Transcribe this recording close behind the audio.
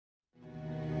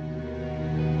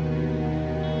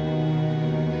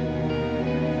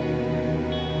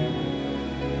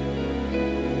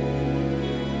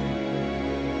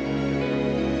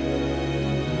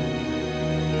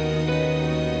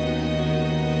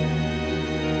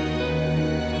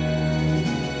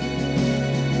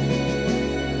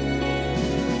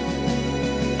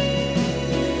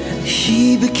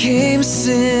became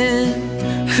sin,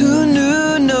 who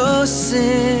knew no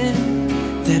sin,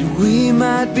 that we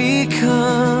might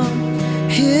become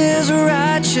His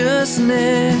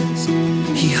righteousness.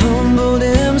 He humbled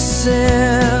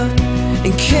Himself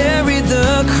and carried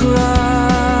the cross.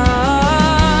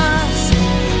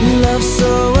 Love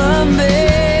so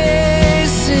amazing,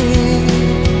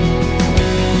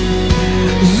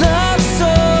 love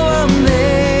so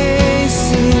amazing.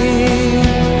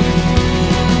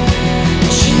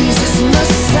 Jesus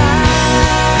Messiah,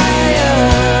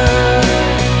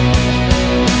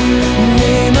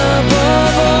 name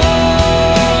above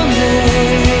all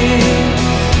names,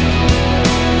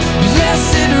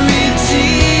 blessed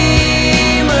Redeemer,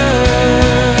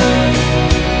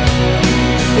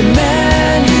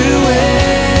 Emmanuel,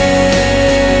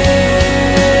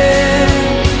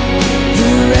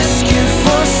 the rescue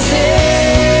for sinners,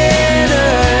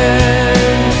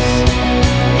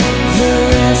 the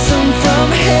ransom from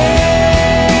heaven.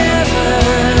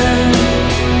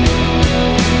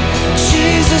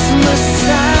 Jesus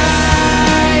Messiah,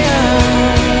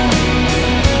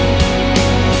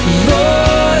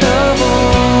 Lord of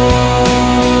all.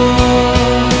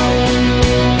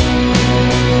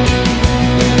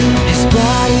 His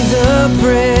body the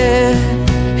bread,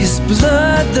 His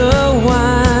blood the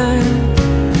wine,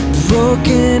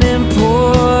 broken and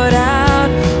poured out,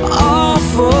 all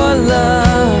for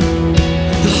love.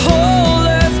 The whole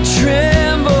earth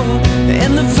trembled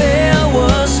and the veil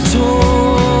was torn.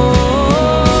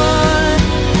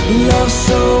 Love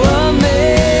so amazing,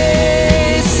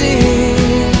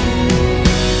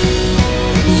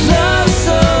 love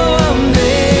so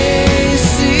amazing,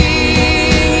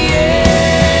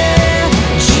 yeah.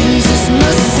 Jesus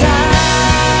Messiah,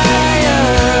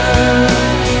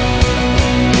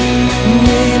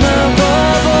 name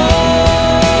above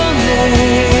all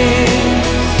names,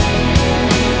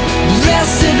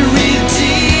 blessed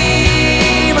Redeemer,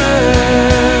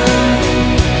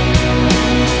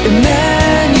 Emmanuel,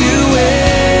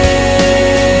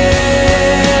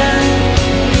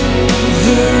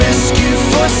 the rescue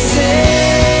for sinners,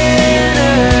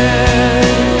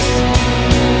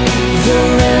 the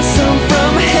ransom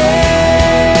from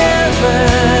heaven.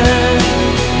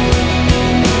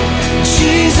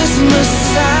 Jesus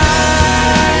Messiah,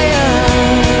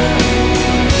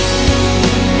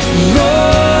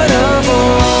 Lord of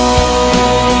all.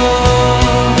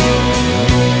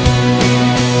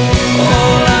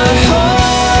 All our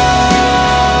hope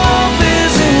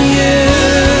is in You.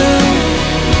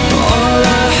 All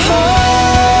our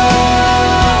hope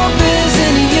is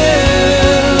in You.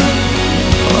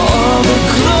 All the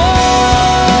glory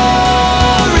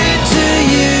to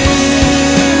You,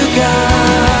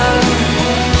 God,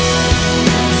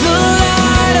 the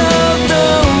light of the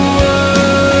world.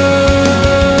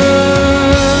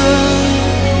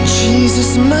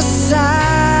 Jesus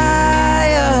Messiah,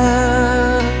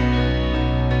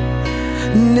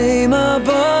 name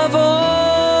above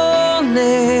all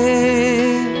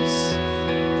names,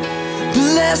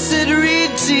 blessed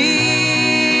Redeemer,